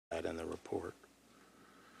that in the report.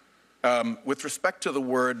 With respect to the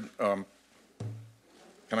word, can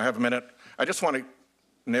I have a minute? I just want to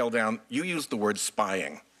nail down, you used the word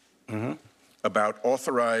spying about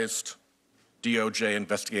authorized DOJ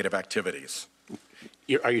investigative activities.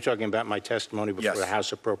 Are you talking about my testimony before Yes. the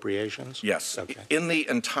House Appropriations? Yes. Okay. In the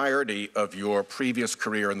entirety of your previous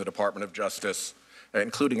career in the Department of Justice,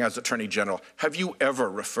 including as Attorney General, have you ever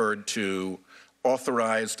referred to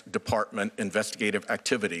authorized department investigative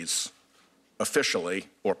activities officially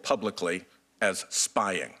or publicly as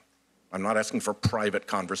spying? I'm not asking for private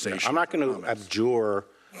conversation. No, I'm not going to abjure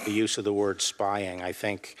the use of the word spying. I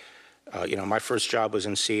think, you know, my first job was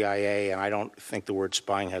in CIA, and I don't think the word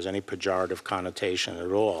spying has any pejorative connotation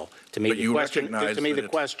at all. To me, the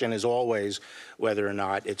question is always whether or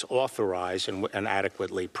not it's authorized and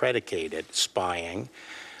adequately predicated spying.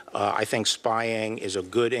 I think spying is a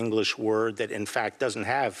good English word that, in fact, doesn't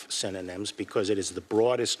have synonyms because it is the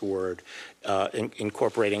broadest word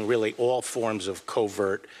incorporating really all forms of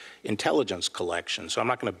covert intelligence collection. So I'm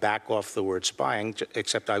not going to back off the word spying,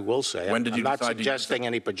 except I will say I'm not suggesting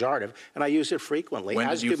any pejorative, and I use it frequently,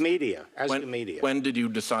 as do media. When did you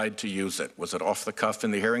decide to use it? Was it off the cuff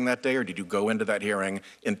in the hearing that day, or did you go into that hearing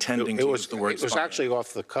intending to use the word spying? It was actually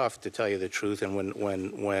off the cuff, to tell you the truth, and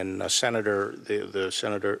when Senator,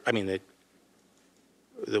 the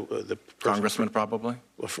Congressman probably?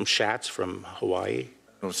 Well, from Schatz from Hawaii.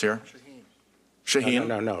 It was here?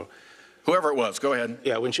 Shaheen? No. Whoever it was, go ahead.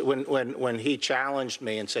 Yeah, when he challenged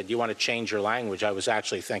me and said, "You want to change your language?" I was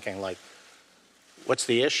actually thinking, like, what's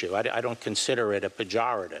the issue? I don't consider it a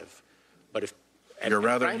pejorative. But if,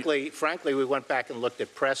 frankly, we went back and looked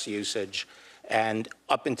at press usage, and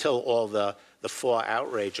up until all the FAW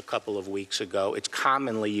outrage a couple of weeks ago, it's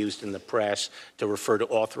commonly used in the press to refer to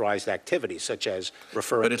authorized activities, such as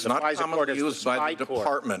referring to the FISA court as the spy court. But it's not commonly used by the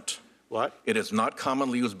department. What? It is not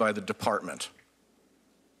commonly used by the department.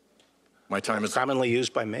 My time is commonly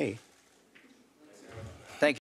used by me.